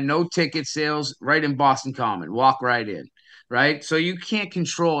open event, no ticket sales, right in Boston Common. Walk right in, right? So you can't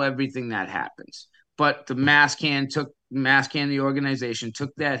control everything that happens. But the MassCan, the organization,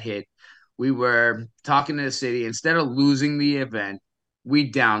 took that hit. We were talking to the city. Instead of losing the event,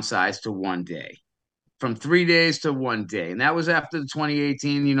 we downsized to 1 day, from 3 days to 1 day. And that was after the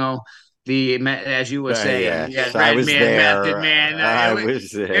 2018, as you were saying, we Yes, had I Red was Man, Method there. Man. I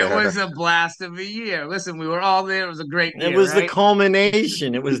was It was there. a blast of a year. Listen, we were all there. It was a great It year, was the right?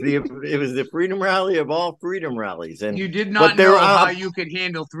 culmination. It was the freedom rally of all freedom rallies. And You did but not there know how are you could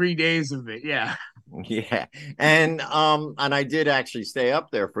handle 3 days of it. Yeah. yeah. And I did actually stay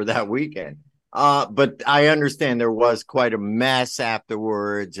up there for that weekend. But I understand there was quite a mess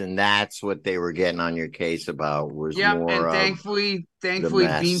afterwards, and that's what they were getting on your case about was Yep, more and of thankfully, the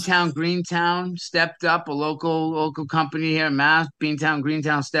mess. Beantown Greentown stepped up. A local company here in Mass, Beantown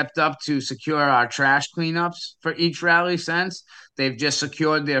Greentown stepped up to secure our trash cleanups for each rally. Since they've just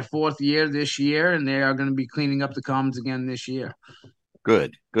secured their fourth year this year, and they are going to be cleaning up the commons again this year.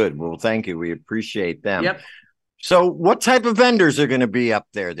 Good, good. Well, thank you. We appreciate them. Yep. So, what type of vendors are going to be up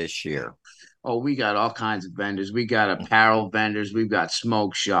there this year? Oh, we got all kinds of vendors. We got apparel vendors. We've got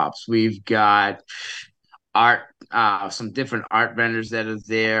smoke shops. We've got art, some different art vendors that are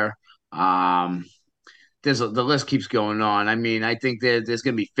there. Um, the list keeps going on. I mean, I think there's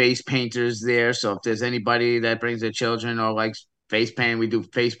going to be face painters there. So if there's anybody that brings their children or likes face painting, we do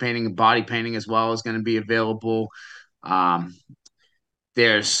face painting and body painting as well is going to be available. Um,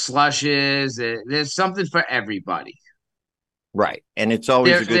 there's slushes. There's something for everybody. Right. And it's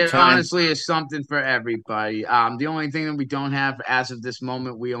always There, a good there time. honestly is something for everybody. The only thing that we don't have as of this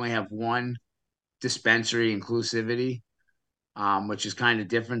moment, we only have one dispensary inclusivity, which is kind of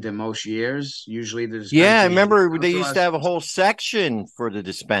different than most years. Usually the Yeah, I dispensaries remember come they to used to us. have a whole section for the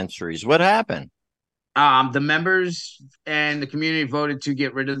dispensaries. What happened? The members and the community voted to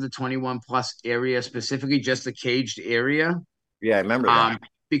get rid of the 21 plus area, specifically just the caged area. Yeah, I remember that. Um,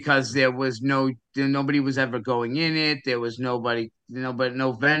 because nobody was ever going in it. There was no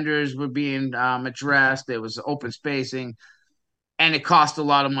vendors were being addressed. There was open spacing, and it cost a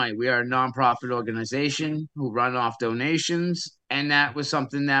lot of money. We are a nonprofit organization who run off donations, and that was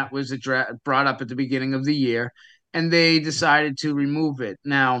something that was brought up at the beginning of the year, and they decided to remove it.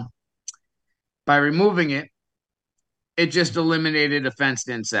 Now, by removing it, it just eliminated a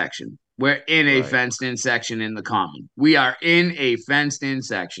fenced-in section. We're in a Right. fenced-in section in the common. We are in a fenced-in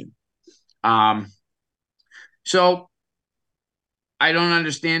section. So I don't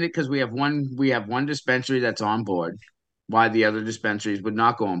understand it because we have one dispensary that's on board. Why the other dispensaries would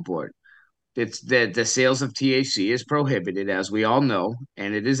not go on board? It's the sales of THC is prohibited, as we all know,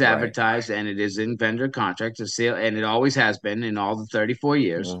 and it is Right. advertised and it is in vendor contracts. The sale, and it always has been in all the 34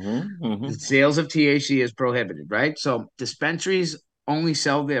 years. The Mm-hmm. sales of THC is prohibited, right? So dispensaries only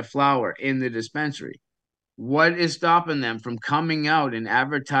sell their flower in the dispensary. What is stopping them from coming out and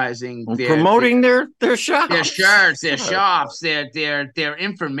advertising And their promoting their their shops. shirts, their shops, their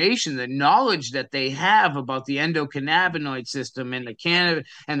information, the knowledge that they have about the endocannabinoid system and the cannabis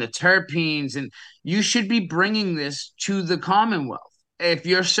and the terpenes, and you should be bringing this to the Commonwealth if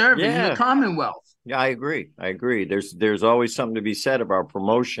you're serving the Yeah. Commonwealth. Yeah, I agree. I agree. There's always something to be said about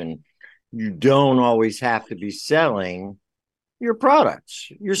promotion. You don't always have to be selling your products.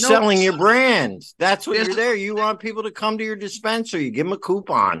 You're Nope. selling your brands. That's what This you're there. You want people to come to your dispensary. Give them a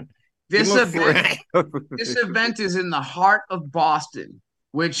coupon. Give this them event a this event is in the heart of Boston,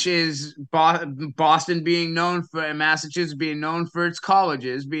 which is Boston being known for, and Massachusetts being known for its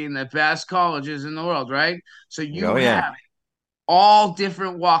colleges, being the best colleges in the world, right? So you Oh yeah. have all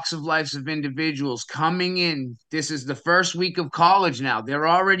different walks of lives of individuals coming in. This is the first week of college now. They're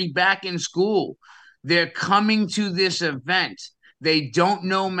already back in school. They're coming to this event. They don't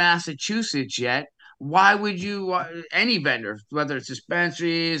know Massachusetts yet. Why would you, any vendor, whether it's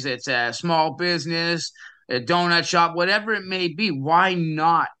dispensaries, it's a small business, a donut shop, whatever it may be, why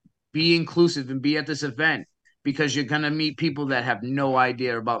not be inclusive and be at this event? Because you're going to meet people that have no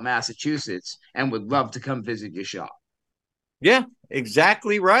idea about Massachusetts and would love to come visit your shop. Yeah,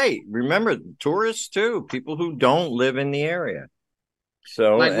 exactly right. Remember, tourists too, people who don't live in the area.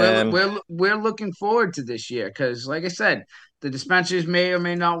 So, Like we're looking forward to this year because, like I said, the dispensaries may or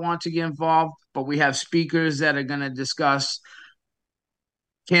may not want to get involved, but we have speakers that are going to discuss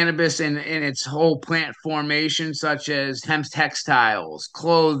cannabis in its whole plant formation, such as hemp textiles,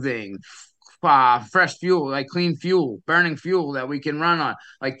 clothing, fresh fuel, like clean fuel, burning fuel that we can run on.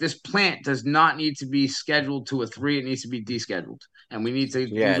 Like this plant does not need to be scheduled to a 3; it needs to be descheduled, and yeah, we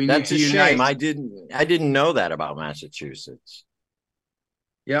need that's to a unite. shame. I didn't know that about Massachusetts.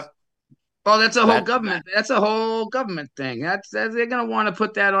 Yep. Oh, that's a whole That government. That's a whole government thing. That's they're gonna want to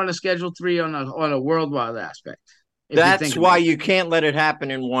put that on a Schedule 3 on a worldwide aspect. That's why you can't let it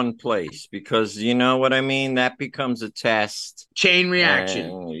happen in one place, because you know what I mean? That becomes a test. Chain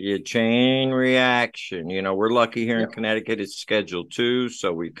reaction. Chain reaction. You know, we're lucky here in Connecticut. It's Schedule 2,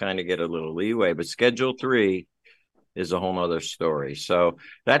 so we kind of get a little leeway. But Schedule 3 is a whole other story. So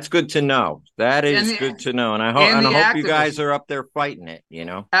that's good to know. That is good to know. And I hope you guys are up there fighting it, you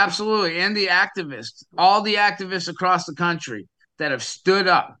know? Absolutely. And the activists, all the activists across the country that have stood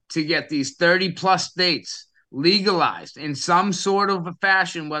up to get these 30 plus states legalized in some sort of a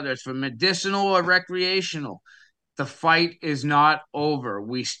fashion, whether it's for medicinal or recreational. The fight is not over.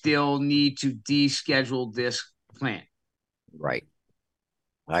 We still need to deschedule this plant. Right.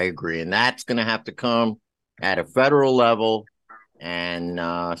 I agree. And that's going to have to come at a federal level. And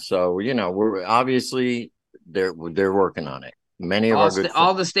so, you know, we're obviously they're working on it. Many of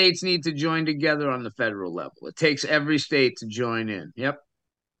all the states need to join together on the federal level. It takes every state to join in. Yep.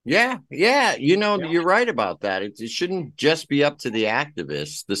 Yeah. You know, you're right about that. It shouldn't just be up to the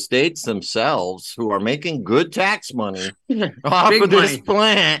activists. The states themselves, who are making good tax money off of this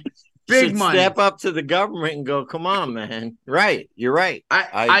plant, should step up to the government and go, come on, man. Right. You're right.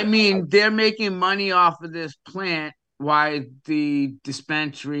 I mean, they're making money off of this plant. Why the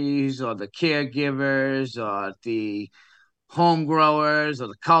dispensaries or the caregivers or the home growers or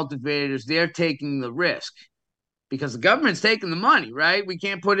the cultivators, they're taking the risk. Because the government's taking the money, right? We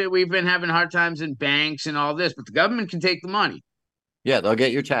can't put it. We've been having hard times in banks and all this, but the government can take the money. Yeah, they'll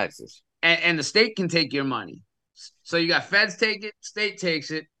get your taxes, and the state can take your money. So you got feds take it, state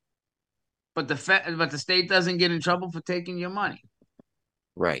takes it, but the state doesn't get in trouble for taking your money.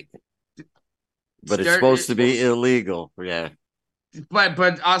 Right. But it's supposed to be illegal. Yeah. But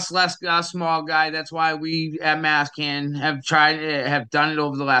us small guy, that's why we at MassCan have done it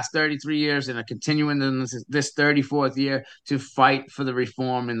over the last 33 years and are continuing in this 34th year to fight for the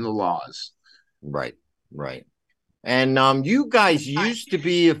reform in the laws. Right. And you guys used to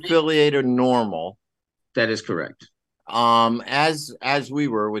be affiliated NORML. That is correct. As we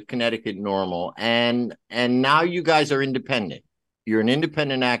were with Connecticut NORML, and now you guys are independent. You're an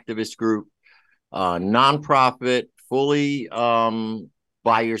independent activist group, nonprofit, fully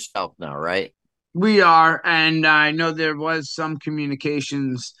by yourself now, right? We are, and I know there was some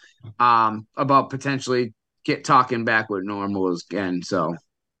communications about potentially talking back with NORML again. So,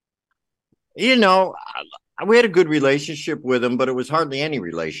 you know, we had a good relationship with them, but it was hardly any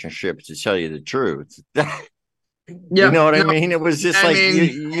relationship, to tell you the truth. You know what I mean? It was just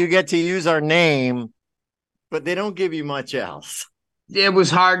you get to use our name, but they don't give you much else. It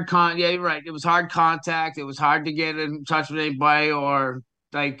was hard you're right. It was hard contact. It was hard to get in touch with anybody, or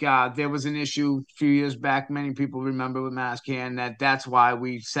there was an issue a few years back. Many people remember with MassCan that's why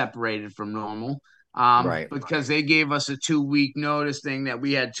we separated from NORML. Right. Because they gave us a 2-week notice thing that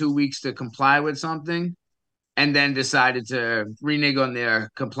we had 2 weeks to comply with something, and then decided to renege on their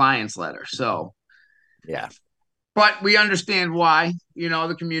compliance letter. So, yeah. But we understand why,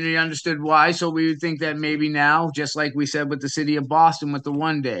 the community understood why. So we would think that maybe now, just like we said with the city of Boston with the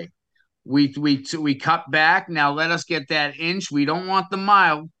 1 day, we cut back. Now let us get that inch. We don't want the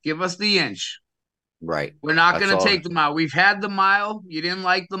mile. Give us the inch. Right. We're not going to take the mile. We've had the mile. You didn't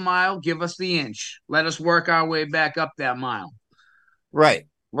like the mile. Give us the inch. Let us work our way back up that mile. Right.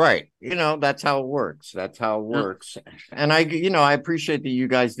 That's how it works. And I appreciate that you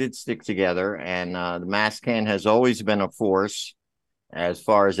guys did stick together, and the MassCan has always been a force as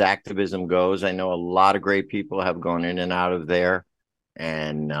far as activism goes. I know a lot of great people have gone in and out of there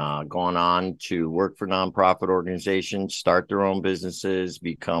and gone on to work for nonprofit organizations, start their own businesses,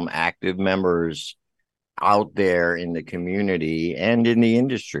 become active members out there in the community and in the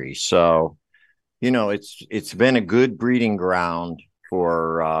industry. So, it's been a good breeding ground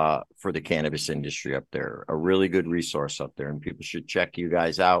for the cannabis industry up there, a really good resource up there, and people should check you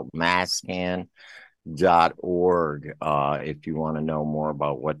guys out, masscan.org, if you want to know more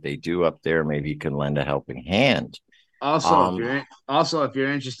about what they do up there. Maybe you can lend a helping hand. Also, if you're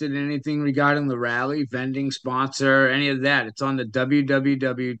interested in anything regarding the rally, vending, sponsor, any of that, it's on the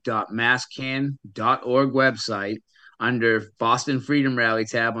www.masscan.org website under Boston Freedom Rally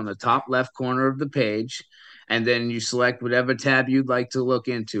tab on the top left corner of the page. And then you select whatever tab you'd like to look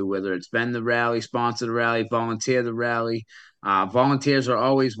into, whether it's vend the rally, sponsor the rally, volunteer the rally. Volunteers are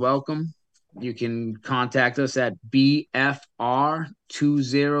always welcome. You can contact us at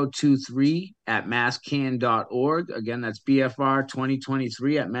BFR2023@masscan.org. Again, that's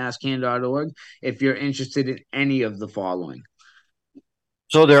BFR2023@masscan.org if you're interested in any of the following.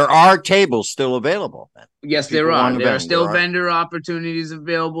 So there are tables still available then? Yes, there are. There are still vendor opportunities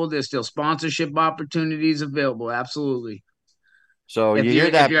available. There's still sponsorship opportunities available. Absolutely. So If you you're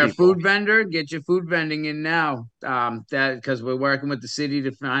hear that, a people? food vendor, get your food vending in now. That because we're working with the city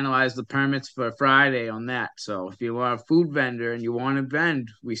to finalize the permits for Friday on that. So if you are a food vendor and you want to vend,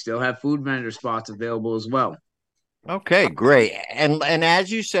 we still have food vendor spots available as well. Okay, great. And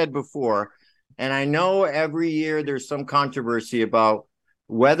as you said before, and I know every year there's some controversy about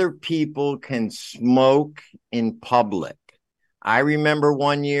whether people can smoke in public. I remember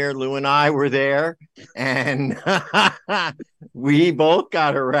one year Lou and I were there, and we both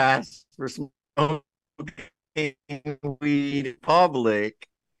got harassed for smoking weed in public,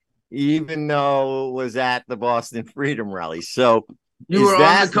 even though it was at the Boston Freedom Rally. So, You is were on the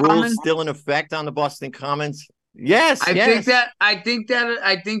that rule common. still in effect on the Boston Commons? Yes, I think yes.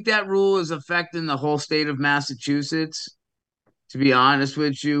 that rule is affecting the whole state of Massachusetts. To be honest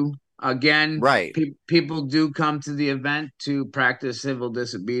with you, again, Right. people do come to the event to practice civil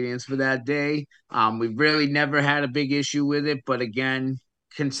disobedience for that day. We've really never had a big issue with it, but again,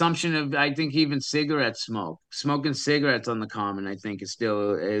 consumption of I think even smoking cigarettes on the common, I think is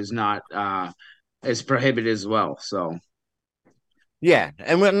not is prohibited as well. So Yeah,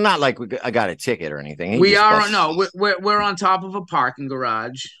 and we're not like I got a ticket or anything. He we just are busts. no, we're on top of a parking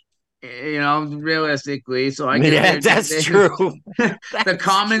garage. You know, realistically, so I guess Yeah, that's true. the That's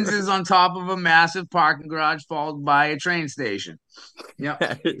Commons true. is on top of a massive parking garage followed by a train station. Yep.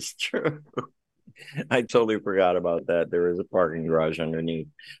 That is true. I totally forgot about that. There is a parking garage underneath.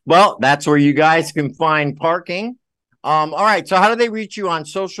 Well, that's where you guys can find parking. All right. So how do they reach you on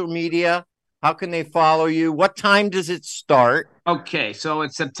social media? How can they follow you? What time does it start? Okay, so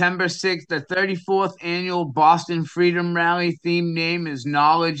it's September 6th, the 34th annual Boston Freedom Rally. Theme name is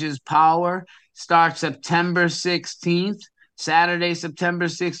Knowledge is Power. Starts September 16th, Saturday, September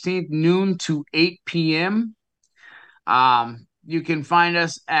 16th, noon to 8 p.m. You can find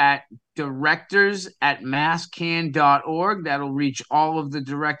us at directors@masscan.org. That'll reach all of the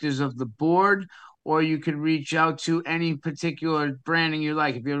directors of the board, or you could reach out to any particular branding you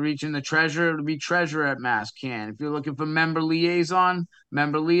like. If you're reaching the treasurer, it'll be treasurer@masscan. If you're looking for member liaison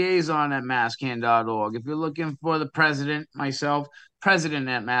 @masscan.org. If you're looking for the president, myself,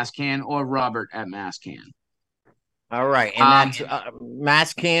 president@masscan, or Robert@masscan. All right. And that's Dot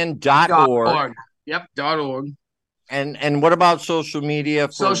masscan.org. org. Yep, .org. And what about social media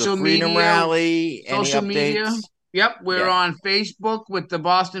for the Social Freedom media, Rally? Any social media. updates? Yep, we're Yeah. on Facebook with the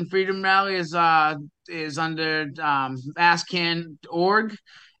Boston Freedom Rally is under masscan.org,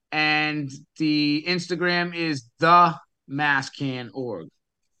 and the Instagram is the masscan.org.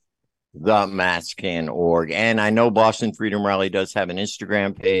 The masscan.org. And I know Boston Freedom Rally does have an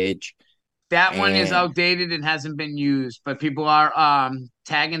Instagram page. That one is outdated and hasn't been used, but people are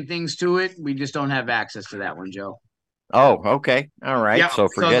tagging things to it. We just don't have access to that one, Joe. Oh, okay. All right. Yep. So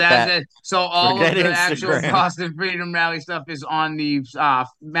forget that. So all Forget of the Instagram. actual Boston Freedom Rally stuff is on the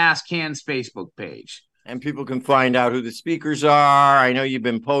Masscan's Facebook page. And people can find out who the speakers are. I know you've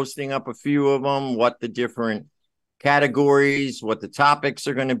been posting up a few of them, what the different categories, what the topics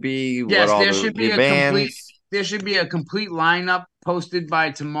are going to be, Yes, what all there should be the a bands. there should be a complete lineup posted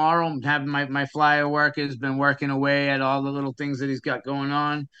by tomorrow. I'm having my flyer worker has been working away at all the little things that he's got going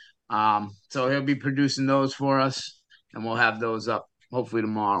on. So he'll be producing those for us, and we'll have those up hopefully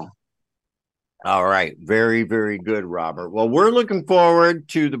tomorrow. All right. Very, very good, Robert. Well, we're looking forward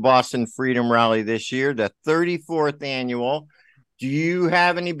to the Boston Freedom Rally this year, the 34th annual. Do you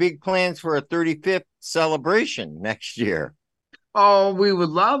have any big plans for a 35th celebration next year? Oh, we would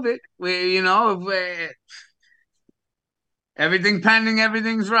love it. Everything pending,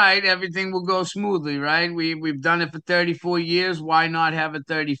 everything's right. Everything will go smoothly, right? We've done it for 34 years. Why not have a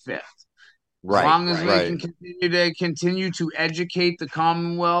 35th? As Right. long as we can continue to educate the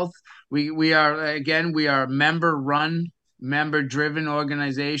Commonwealth, we are a member-run, member-driven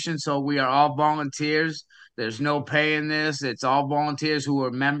organization. So we are all volunteers. There's no pay in this. It's all volunteers who are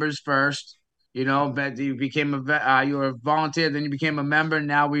members first. You know, but you became you were a volunteer, then you became a member.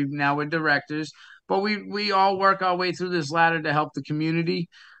 Now we're directors. But we all work our way through this ladder to help the community.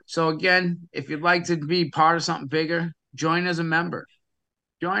 So again, if you'd like to be part of something bigger, join as a member.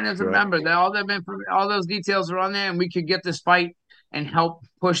 Join as a member. All those details are on there, and we could get this fight and help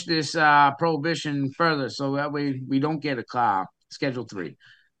push this prohibition further, so that way we don't get a Schedule 3.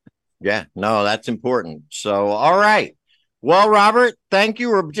 Yeah, no, that's important. So, all right. Well, Robert, thank you.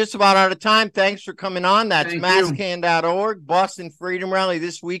 We're just about out of time. Thanks for coming on. That's masscan.org, Boston Freedom Rally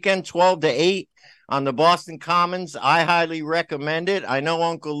this weekend, 12 to 8 on the Boston Commons. I highly recommend it. I know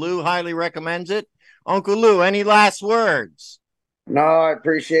Uncle Lou highly recommends it. Uncle Lou, any last words? No, I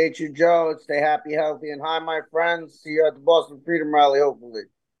appreciate you, Joe. Stay happy, healthy, and hi, my friends. See you at the Boston Freedom Rally, hopefully.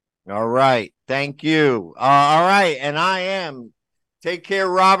 All right. Thank you. All right. And I am Take care,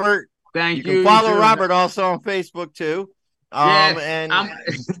 Robert. Thank you. You can follow too. Robert also on Facebook too. And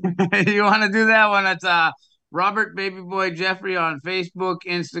you want to do that one? It's Robert Baby Boy Jeffrey on Facebook,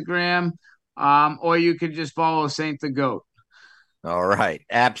 Instagram, or you could just follow Saint the Goat. All right,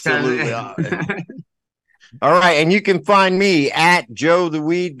 absolutely. All right, and you can find me at Joe the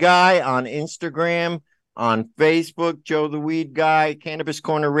Weed Guy on Instagram, on Facebook, Joe the Weed Guy, Cannabis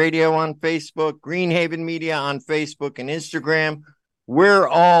Corner Radio on Facebook, Greenhaven Media on Facebook and Instagram. We're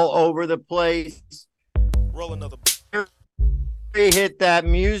all over the place. Roll another. Hit that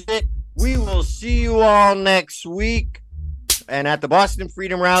music. We will see you all next week and at the Boston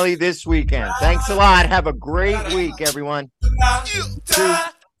Freedom Rally this weekend. Thanks a lot. Have a great week, everyone.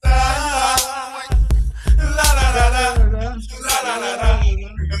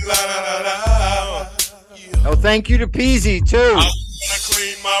 Oh, thank you to Peasy, too. I was gonna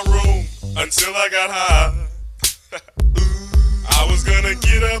clean my room until I got high. I was gonna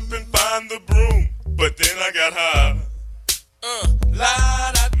get up and find the broom, but then I got high.